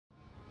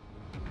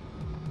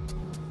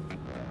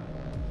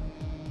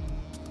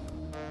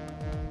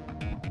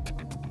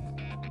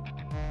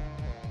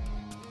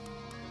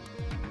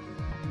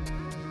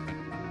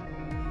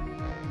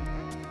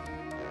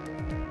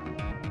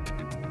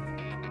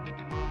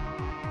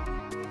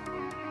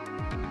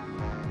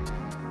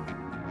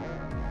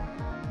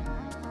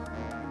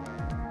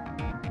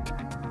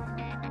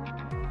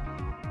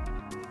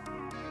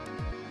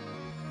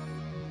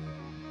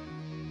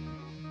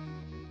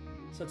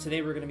So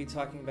today we're going to be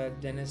talking about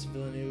Denis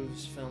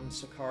Villeneuve's film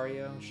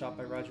Sicario, shot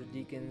by Roger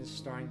Deakins,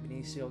 starring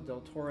Benicio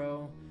del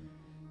Toro,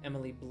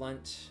 Emily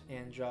Blunt,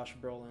 and Josh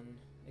Brolin.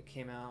 It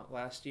came out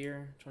last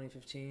year,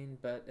 2015,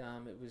 but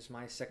it was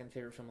my second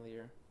favorite film of the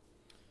year.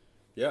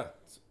 Yeah,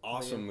 it's an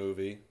awesome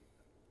movie.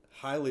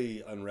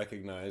 Highly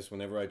unrecognized.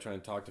 Whenever I try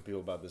and talk to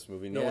people about this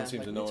movie, no one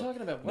seems to know. What are you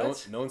talking about?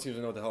 What? No one seems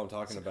to know what the hell I'm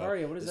talking about.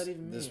 Sicario, what does that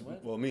even mean?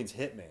 Well, it means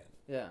hitman.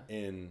 Yeah.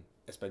 In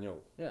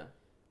Espanol. Yeah.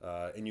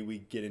 And we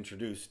get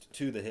introduced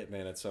to the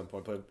hitman at some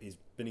point, but he's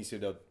Benicio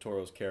del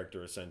Toro's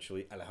character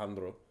essentially,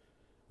 Alejandro.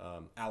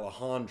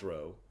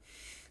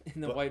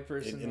 In the white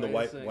person. In the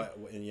white,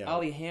 yeah.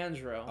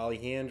 Alejandro.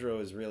 Alejandro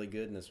is really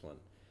good in this one.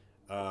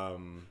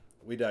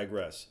 We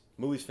digress.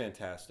 Movie's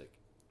fantastic.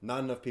 Not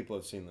enough people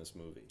have seen this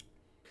movie.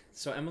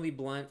 So Emily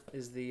Blunt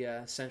is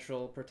the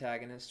central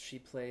protagonist. She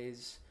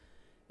plays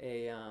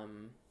a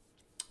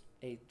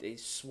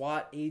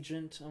SWAT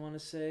agent, I want to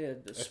say,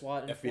 a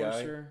SWAT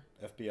enforcer.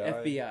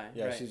 FBI.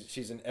 Yeah, right.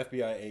 she's an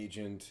FBI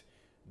agent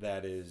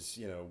that is,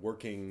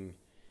 working,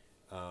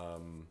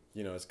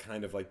 as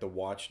kind of like the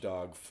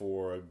watchdog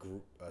for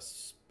a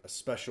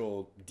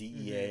special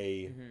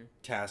DEA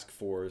task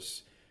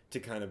force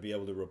to kind of be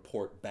able to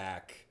report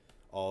back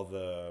all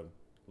the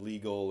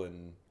legal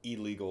and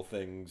illegal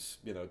things,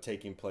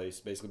 taking place.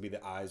 Basically, be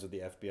the eyes of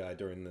the FBI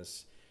during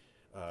this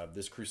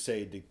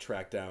crusade to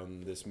track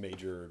down this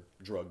major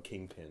drug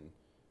kingpin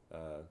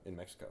in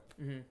Mexico.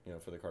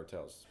 For the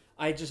cartels.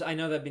 I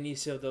know that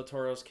Benicio del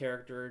Toro's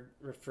character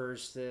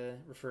refers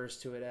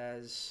to it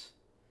as,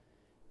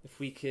 if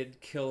we could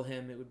kill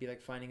him, it would be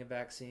like finding a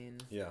vaccine.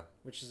 Yeah,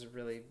 which is a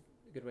really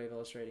good way of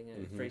illustrating it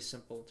in very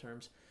simple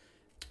terms.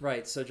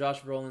 Right. So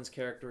Josh Brolin's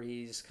character,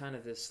 he's kind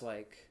of this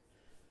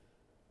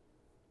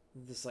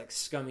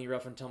scummy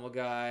rough and tumble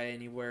guy,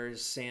 and he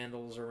wears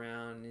sandals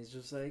around, and he's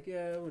just like,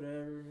 yeah,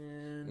 whatever,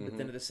 man. But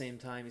then at the same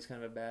time, he's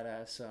kind of a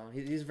badass, so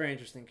he's a very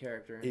interesting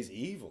character. He's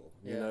evil.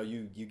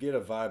 You get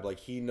a vibe like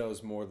he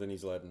knows more than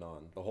he's letting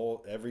on.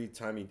 Every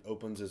time he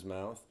opens his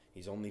mouth,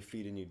 he's only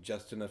feeding you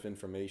just enough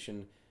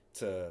information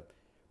to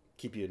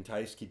keep you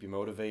enticed, keep you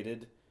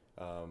motivated.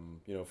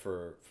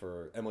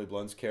 For Emily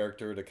Blunt's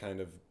character to kind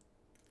of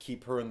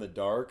keep her in the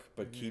dark,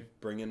 but keep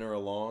bringing her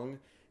along.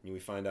 And we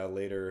find out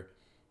later,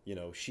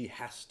 she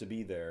has to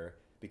be there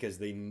because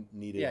they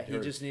needed her. He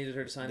just needed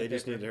her to sign a paper. They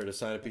just needed her to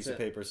sign a piece of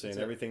paper saying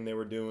everything they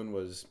were doing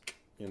was,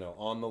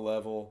 on the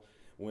level.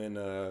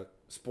 When,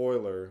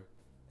 spoiler,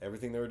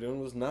 everything they were doing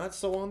was not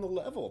so on the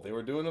level. They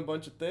were doing a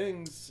bunch of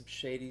things. Some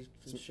shady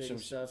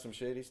stuff. Some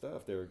shady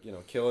stuff. They were,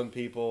 killing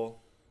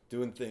people,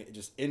 doing things,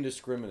 just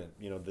indiscriminate.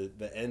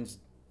 The ends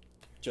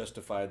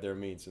justified their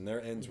means, and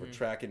their ends were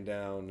tracking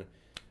down,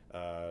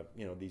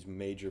 these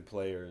major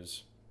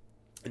players.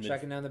 And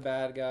tracking down the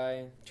bad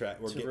guy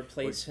to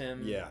replace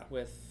him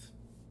with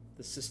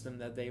the system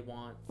that they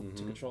want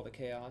to control the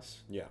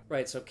chaos. Yeah.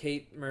 Right, so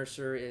Kate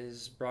Mercer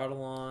is brought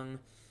along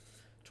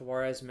to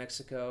Juarez,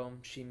 Mexico.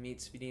 She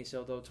meets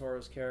Benicio del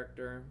Toro's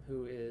character,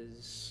 who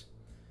is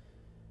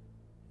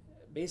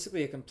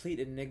basically a complete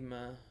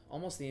enigma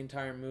almost the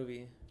entire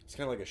movie. It's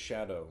kind of like a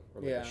shadow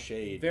or like a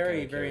shade.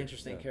 Very, very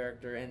interesting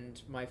character, and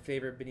my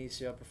favorite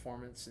Benicio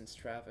performance since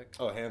Traffic.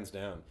 Oh, hands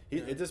down.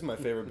 It is my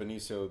favorite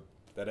Benicio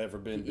that ever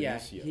been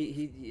Benicio.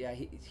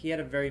 He had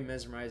a very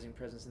mesmerizing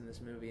presence in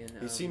this movie, and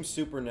he seems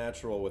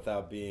supernatural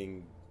without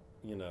being,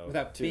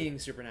 being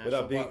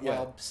supernatural,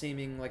 while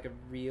seeming like a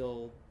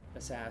real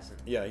assassin.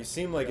 Yeah, he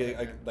seemed like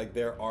like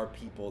there are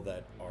people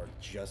that are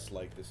just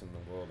like this in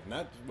the world, and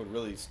that's what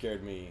really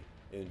scared me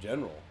in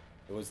general.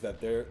 It was that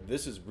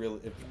this is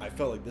really. I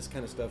felt like this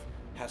kind of stuff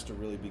has to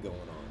really be going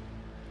on,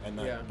 and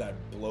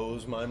that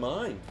blows my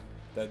mind.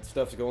 That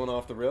stuff's going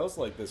off the rails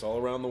like this all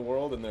around the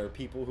world, and there are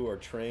people who are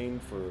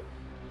trained for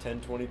 10,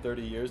 20,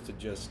 30 years to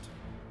just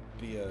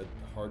be a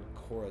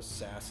hardcore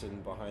assassin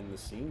behind the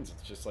scenes.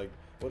 It's just like,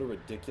 what a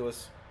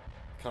ridiculous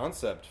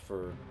concept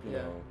for,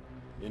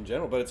 in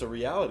general. But it's a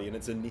reality, and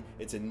it's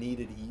a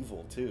needed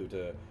evil, too,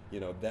 to,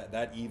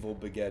 that evil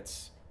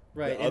begets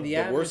the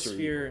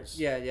atmosphere,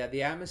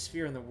 the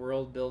atmosphere and the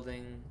world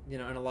building,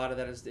 and a lot of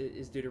that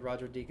is due to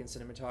Roger Deakins'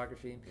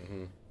 cinematography.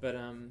 But,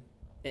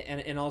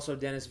 And also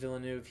Denis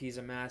Villeneuve, he's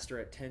a master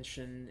at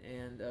tension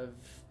and of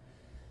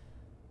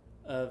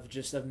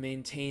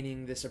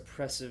maintaining this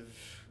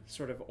oppressive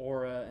sort of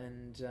aura,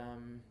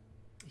 and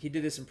he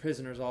did this in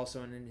Prisoners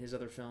also and in his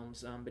other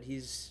films. But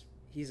he's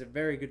a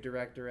very good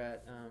director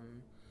at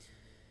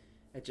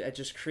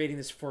just creating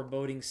this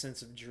foreboding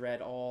sense of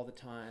dread all the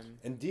time.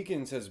 And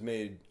Deakins has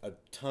made a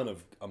ton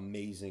of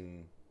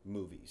amazing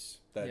movies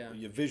that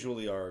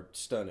visually are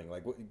stunning.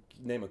 Like,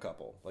 name a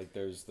couple. Like,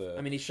 there's the...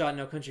 I mean, he shot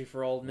No Country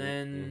for Old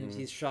Men.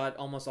 He's shot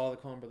almost all the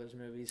Coen Brothers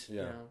movies.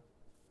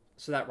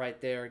 So that right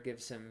there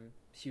gives him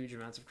huge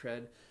amounts of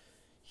cred.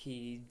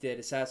 He did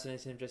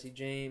Assassination of Jesse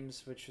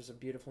James, which was a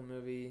beautiful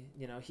movie.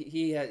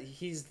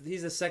 He's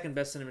the second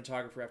best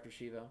cinematographer after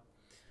Shiva.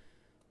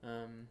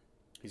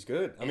 He's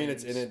good. I mean,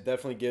 it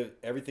definitely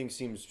everything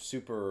seems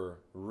super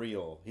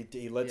real.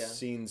 He lets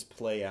scenes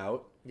play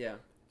out. Yeah.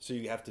 So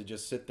you have to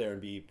just sit there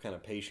and be kind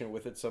of patient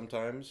with it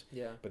sometimes.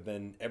 Yeah. But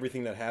then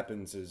everything that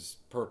happens is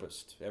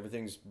purposed.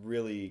 Everything's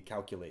really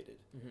calculated.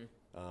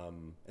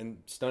 And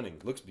stunning.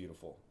 Looks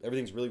beautiful.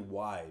 Everything's really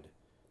wide.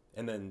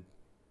 And then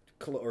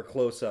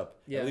close up.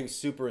 Yeah. Everything's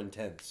super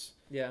intense.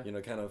 Yeah. You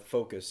know, kind of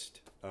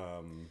focused.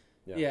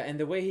 Yeah, and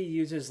the way he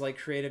uses like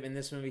creative in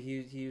this movie,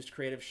 he used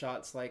creative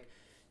shots like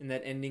in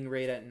that ending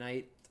raid at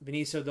night.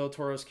 Benicio del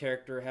Toro's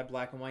character had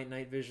black and white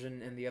night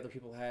vision, and the other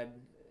people had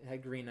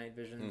green night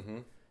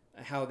vision.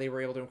 How they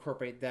were able to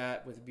incorporate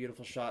that with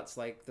beautiful shots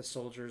like the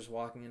soldiers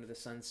walking into the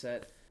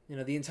sunset. You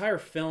know, the entire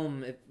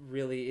film,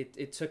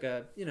 it took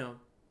a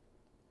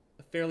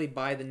fairly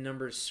by the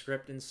numbers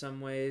script in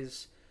some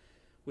ways,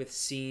 with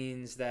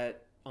scenes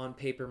that on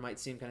paper might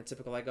seem kind of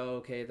typical, like, oh,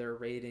 okay, they're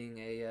raiding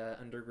a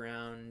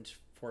underground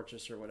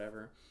fortress or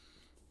whatever.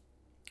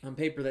 On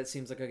paper, that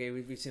seems like, okay,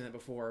 we've seen that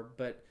before,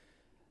 but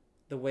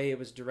the way it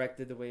was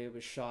directed, the way it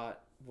was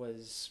shot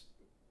was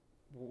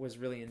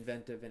really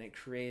inventive, and it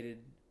created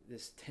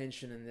this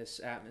tension and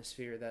this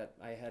atmosphere that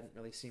I hadn't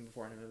really seen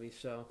before in a movie.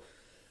 So,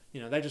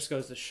 that just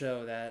goes to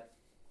show that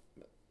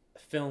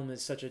film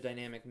is such a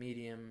dynamic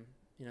medium,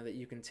 that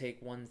you can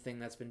take one thing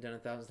that's been done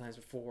 1,000 times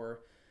before,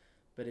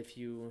 but if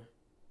you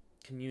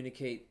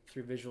communicate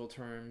through visual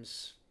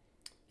terms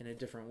in a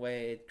different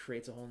way, it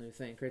creates a whole new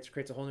thing.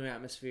 Creates a whole new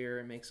atmosphere.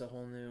 It makes a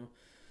whole new...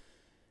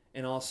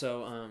 And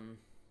also, I'm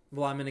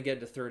going to get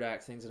into third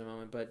act things in a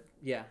moment, but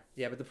yeah.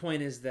 But the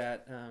point is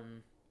that...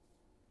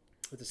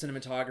 with the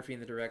cinematography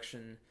and the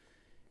direction,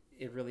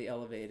 it really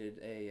elevated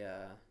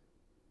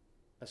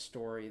a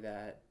story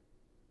that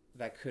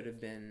could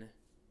have been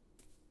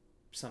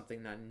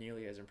something not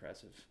nearly as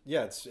impressive.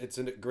 Yeah, it's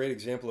a great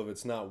example of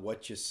it's not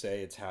what you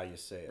say, it's how you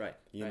say it.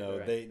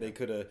 Right. They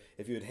could have,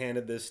 if you had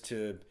handed this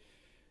to,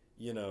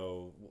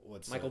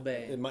 what's Michael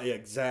Bay. Yeah,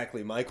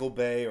 exactly, Michael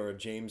Bay or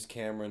James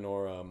Cameron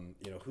or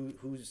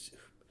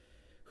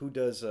who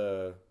does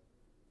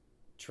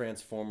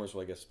Transformers?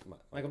 Well, I guess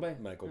Michael Bay.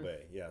 Michael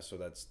Bay. Yeah, so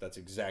that's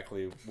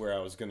exactly where I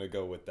was gonna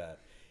go with that.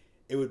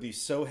 It would be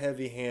so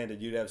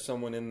heavy-handed. You'd have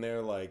someone in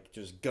there like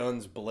just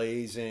guns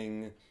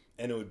blazing,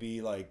 and it would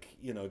be like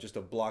just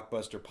a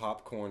blockbuster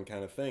popcorn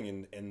kind of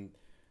thing. And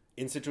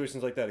in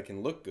situations like that, it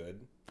can look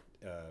good,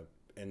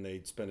 and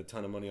they'd spend a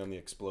ton of money on the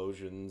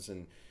explosions.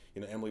 And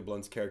Emily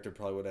Blunt's character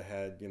probably would have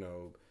had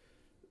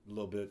a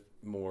little bit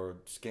more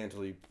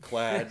scantily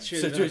clad.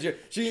 She had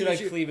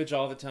cleavage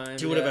all the time.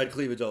 She would have had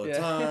cleavage all the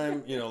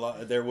time.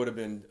 There would have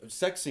been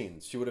sex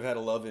scenes. She would have had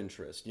a love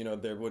interest.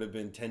 There would have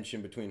been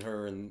tension between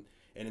her and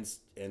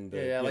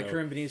like her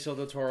and Benicio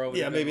del Toro.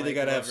 Yeah, maybe they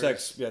got to have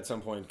sex at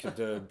some point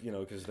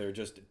because they're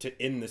just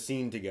in the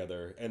scene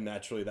together, and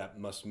naturally that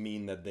must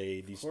mean that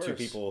these two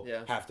people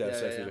have to have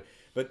sex together.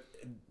 But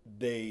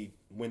they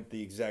went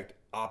the exact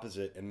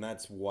opposite, and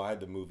that's why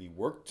the movie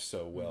worked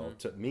so well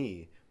to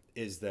me.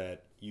 Is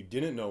that you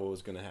didn't know what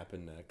was going to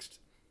happen next.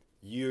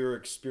 Your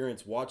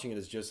experience watching it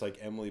is just like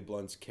Emily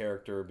Blunt's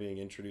character being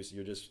introduced.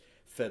 You're just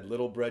fed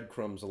little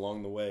breadcrumbs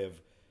along the way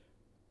of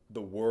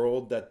the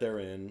world that they're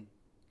in,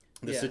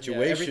 the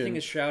situation. Yeah. Everything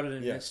is shrouded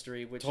in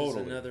mystery, which is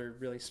another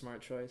really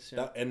smart choice.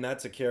 Yeah. And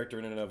that's a character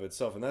in and of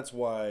itself. And that's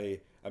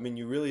why,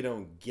 you really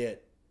don't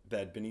get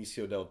that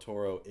Benicio del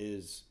Toro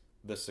is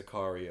the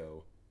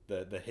Sicario,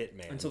 the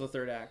hitman until the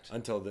third act.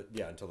 Until the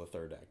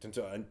third act.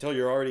 Until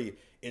you're already,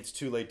 it's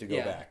too late to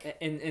go back.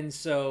 And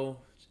so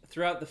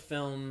throughout the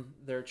film,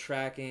 they're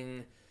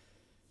tracking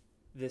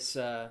this.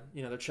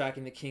 They're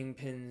tracking the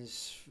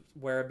Kingpin's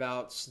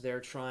whereabouts. They're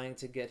trying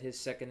to get his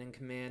second in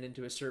command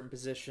into a certain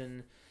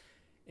position.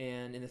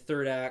 And in the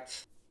third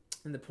act,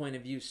 the point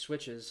of view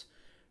switches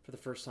for the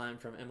first time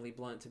from Emily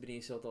Blunt to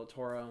Benicio del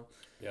Toro.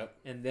 Yep.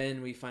 And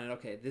then we find out,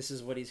 okay, this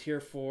is what he's here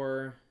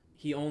for.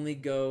 He only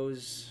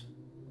goes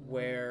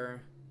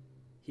where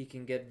he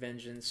can get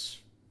vengeance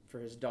for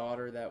his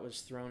daughter that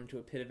was thrown into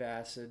a pit of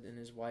acid and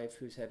his wife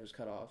whose head was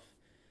cut off.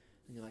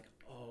 And you're like,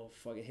 oh,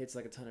 fuck, it hits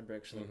like a ton of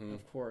bricks. Like,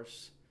 of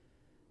course.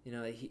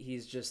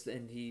 He's just,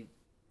 and he,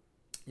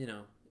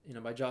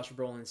 by Josh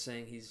Brolin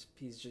saying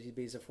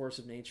he's a force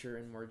of nature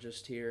and we're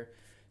just here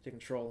to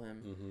control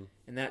him.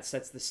 And that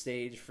sets the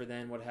stage for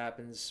then what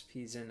happens.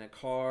 He's in a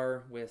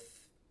car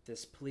with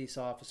this police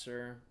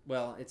officer.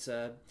 Well,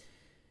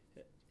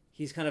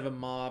 he's kind of a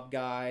mob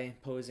guy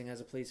posing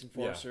as a police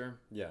enforcer.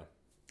 Yeah.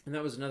 And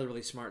that was another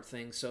really smart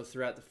thing. So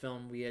throughout the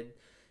film, we had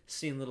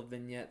seen little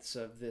vignettes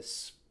of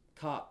this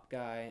cop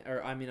guy,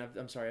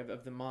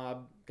 of the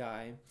mob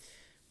guy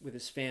with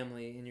his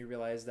family, and you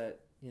realize that,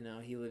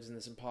 he lives in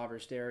this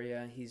impoverished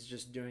area. He's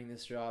just doing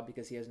this job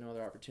because he has no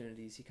other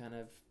opportunities. He kind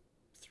of,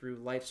 through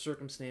life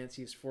circumstance,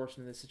 he's forced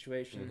into this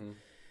situation.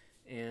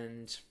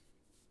 And...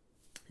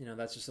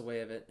 that's just the way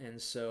of it. And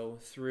so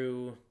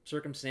through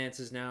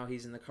circumstances now,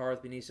 he's in the car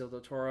with Benicio del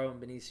Toro, and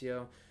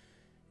Benicio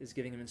is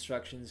giving him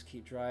instructions,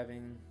 keep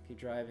driving,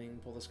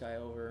 pull this guy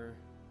over.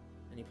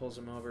 And he pulls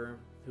him over,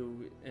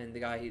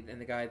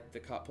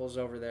 the cop pulls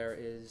over there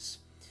is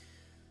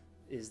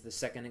the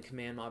second in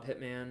command mob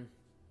hitman.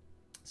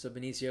 So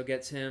Benicio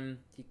gets him,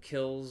 he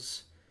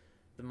kills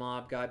the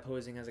mob guy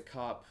posing as a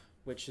cop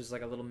which is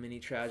like a little mini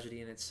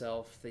tragedy in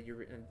itself. That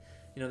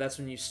that's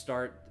when you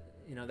start.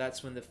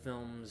 That's when the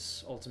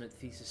film's ultimate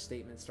thesis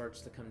statement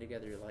starts to come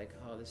together. You're like,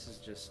 oh, this is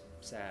just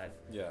sad.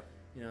 Yeah.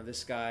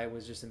 This guy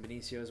was just in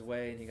Benicio's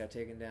way, and he got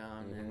taken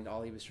down, and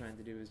all he was trying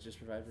to do was just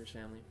provide for his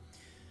family.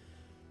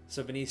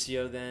 So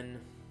Benicio then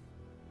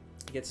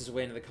gets his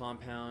way into the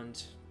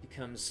compound,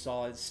 becomes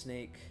Solid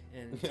Snake,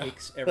 and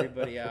takes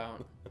everybody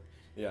out.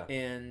 Yeah.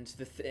 And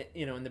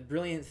and the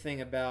brilliant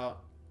thing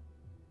about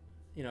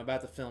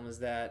the film is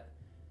that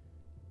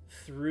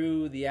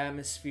through the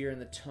atmosphere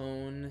and the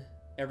tone,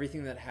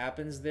 everything that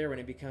happens there, when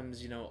it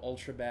becomes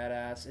ultra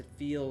badass, it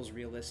feels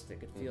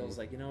realistic. It feels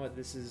like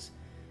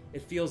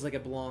it feels like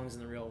it belongs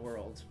in the real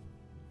world.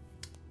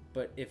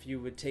 But if you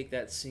would take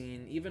that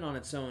scene, even on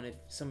its own, if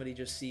somebody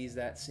just sees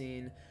that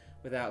scene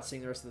without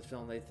seeing the rest of the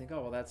film, they'd think,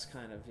 oh, well, that's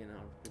kind of,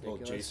 ridiculous. Well,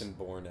 Jason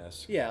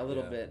Bourne-esque. Yeah, a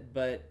little bit.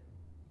 But,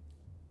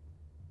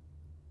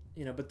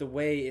 but the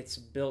way it's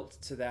built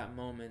to that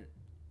moment...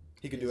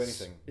 He could do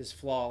anything. ...is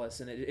flawless.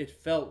 And it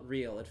felt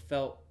real. It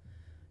felt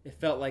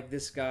like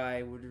this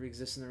guy would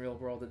exist in the real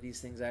world, that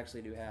these things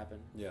actually do happen.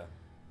 Yeah.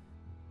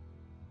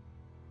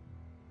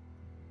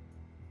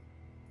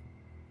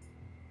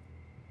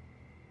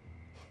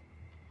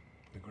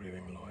 The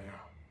grieving lawyer.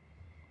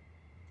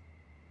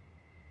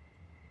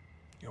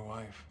 Your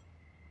wife.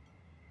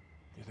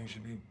 You think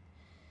she'd be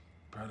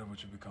proud of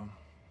what you've become?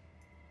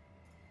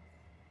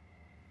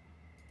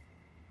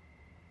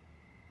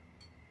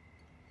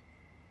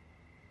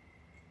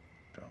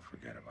 Don't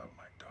forget about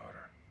my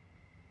daughter.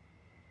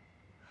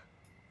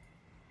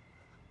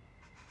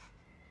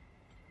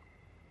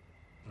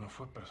 No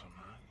fue personal.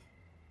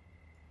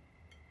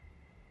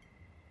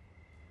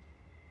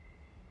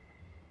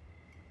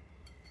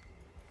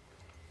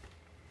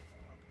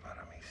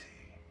 Para mí sí.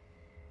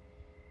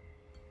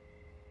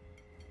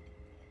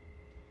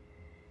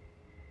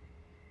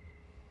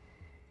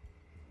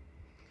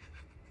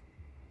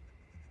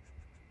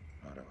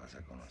 Ahora vas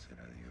a conocer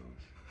a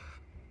Dios.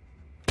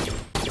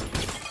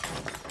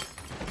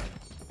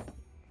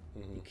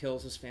 He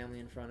kills his family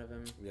in front of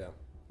him. Yeah.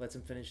 Lets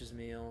him finish his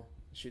meal.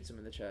 Shoots him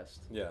in the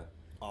chest. Yeah.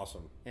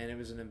 Awesome. And it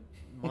was a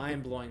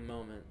mind-blowing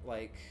moment.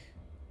 Like,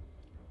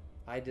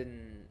 I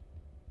didn't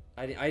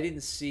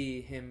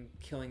see him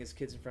killing his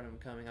kids in front of him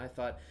coming. I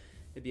thought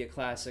it'd be a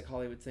classic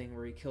Hollywood thing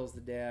where he kills the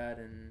dad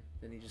and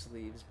then he just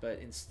leaves. But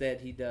instead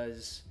he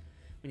does...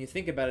 When you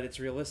think about it, it's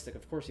realistic.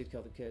 Of course he'd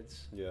kill the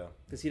kids. Yeah.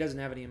 Because he doesn't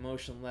have any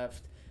emotion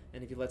left.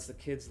 And if he lets the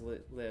kids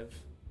live,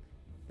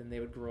 then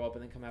they would grow up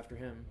and then come after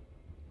him.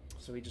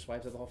 So he just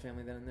wipes out the whole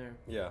family then and there.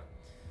 Yeah.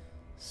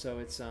 So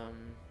it's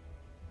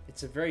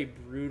a very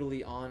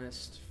brutally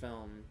honest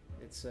film.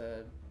 I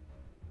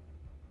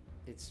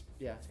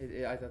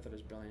thought that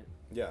was brilliant.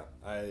 Yeah,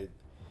 I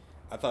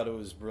thought it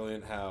was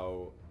brilliant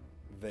how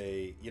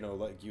they,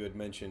 like you had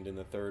mentioned in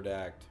the third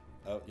act,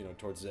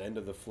 towards the end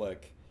of the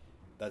flick,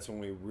 that's when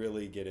we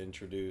really get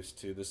introduced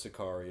to the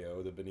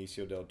Sicario, the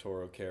Benicio del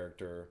Toro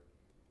character,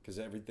 because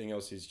everything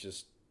else is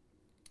just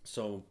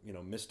so,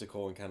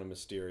 mystical and kind of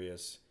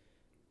mysterious.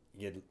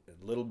 You get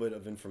a little bit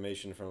of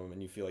information from him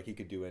and you feel like he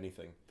could do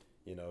anything.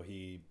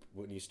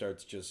 When he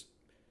starts just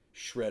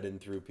shredding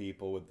through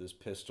people with his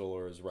pistol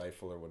or his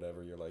rifle or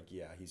whatever, you're like,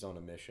 yeah, he's on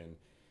a mission.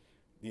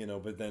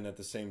 But then at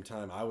the same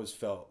time, I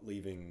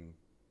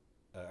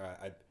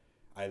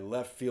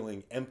left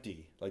feeling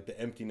empty, like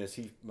the emptiness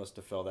he must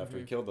have felt after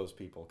he killed those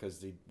people,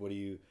 because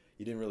you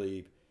didn't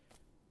really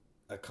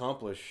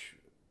accomplish.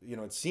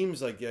 It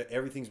seems like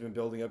everything's been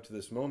building up to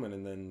this moment,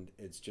 and then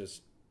it's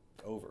just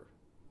over.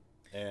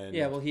 And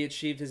yeah, well, he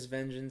achieved his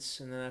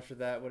vengeance, and then after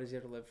that, what does he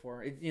have to live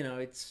for?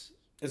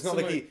 It's not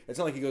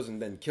like he goes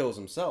and then kills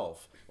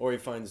himself, or he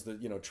finds the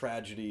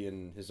tragedy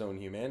in his own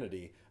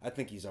humanity. I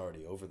think he's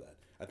already over that.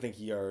 I think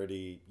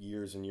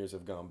years and years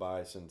have gone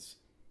by since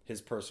his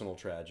personal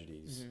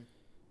tragedies,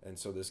 and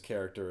so this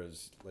character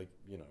is like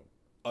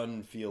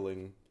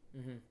unfeeling,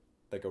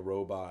 like a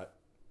robot,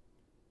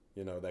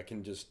 that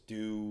can just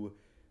do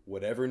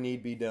whatever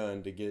need be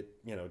done to get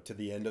to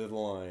the end of the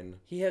line.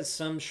 He has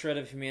some shred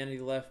of humanity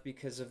left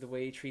because of the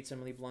way he treats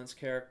Emily Blunt's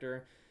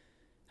character.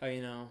 How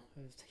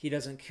he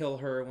doesn't kill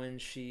her when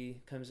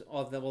she comes.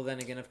 Well, then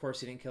again, of course,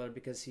 he didn't kill her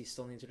because he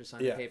still needs her to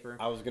sign the paper.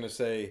 I was gonna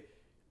say,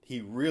 he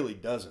really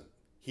doesn't.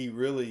 He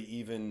really,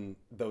 even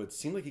though it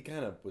seemed like he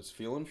kind of was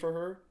feeling for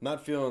her,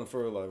 not feeling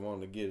for her like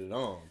wanting to get it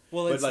on.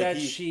 Well, it's like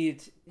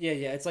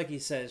it's like he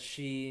says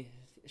she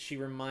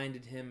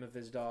reminded him of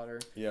his daughter.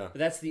 Yeah. But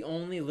that's the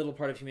only little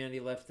part of humanity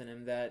left in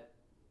him that,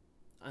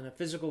 on a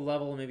physical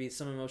level, maybe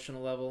some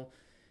emotional level,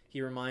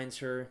 he reminds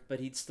her, but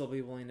he'd still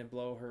be willing to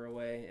blow her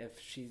away if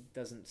she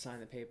doesn't sign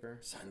the paper.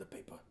 Sign the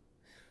paper.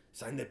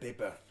 Sign the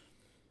paper.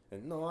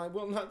 And no, I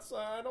will not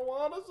sign. I don't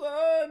want to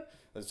sign.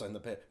 Let's sign the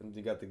paper. And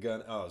you got the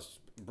gun. Oh, it's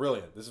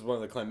brilliant. This is one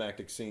of the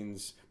climactic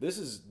scenes.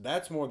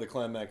 That's more the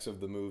climax of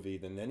the movie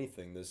than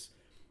anything. This,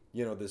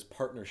 this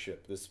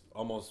partnership, this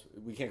almost,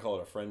 we can't call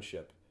it a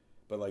friendship,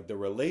 but like the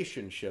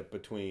relationship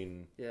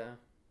between,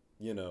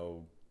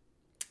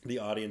 the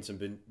audience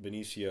and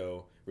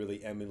Benicio,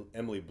 really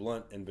Emily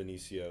Blunt and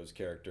Benicio's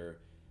character,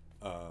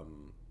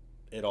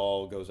 it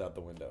all goes out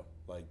the window.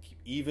 Like,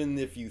 even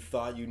if you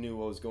thought you knew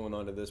what was going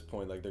on to this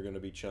point, like they're going to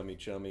be chummy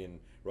and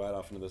ride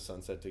off into the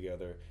sunset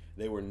together,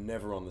 they were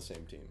never on the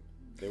same team.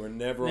 They were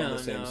never on the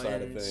same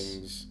side of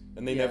things,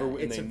 and they never.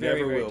 It's and a they very,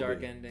 never very will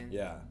dark be. ending.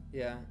 Yeah.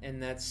 Yeah,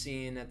 and that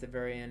scene at the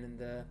very end in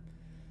the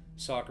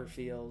soccer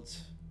field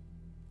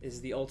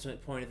is the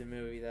ultimate point of the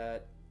movie,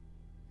 that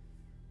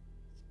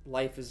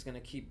life is going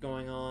to keep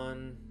going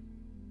on.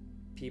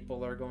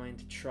 People are going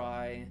to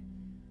try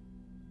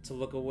to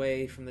look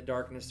away from the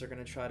darkness. They're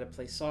going to try to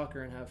play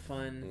soccer and have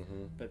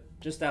fun, but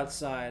just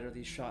outside are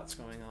these shots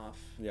going off.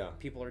 Yeah.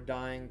 People are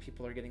dying.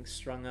 People are getting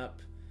strung up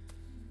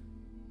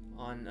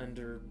on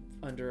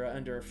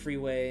under a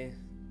freeway,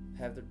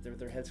 have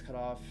their heads cut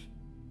off.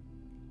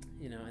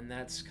 You know, and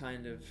that's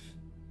kind of,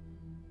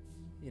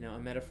 you know, a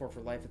metaphor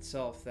for life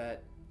itself,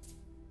 that,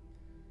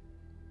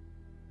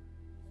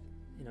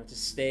 you know, to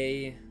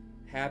stay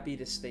happy,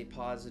 to stay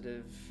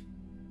positive,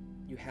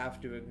 you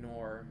have to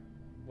ignore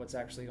what's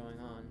actually going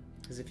on.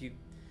 Because if you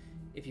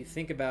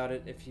think about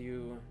it, if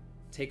you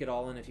take it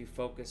all in, if you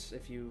focus,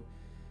 if you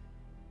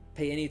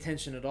pay any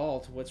attention at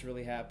all to what's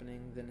really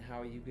happening, then how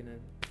are you gonna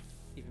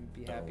even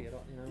be happy at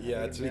all? You know?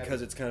 Yeah, it's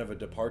because it's kind of a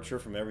departure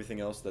from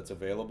everything else that's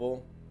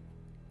available.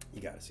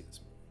 You got to see this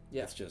movie.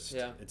 Yeah, it's just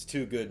it's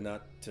too good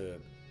not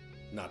to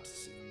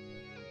see.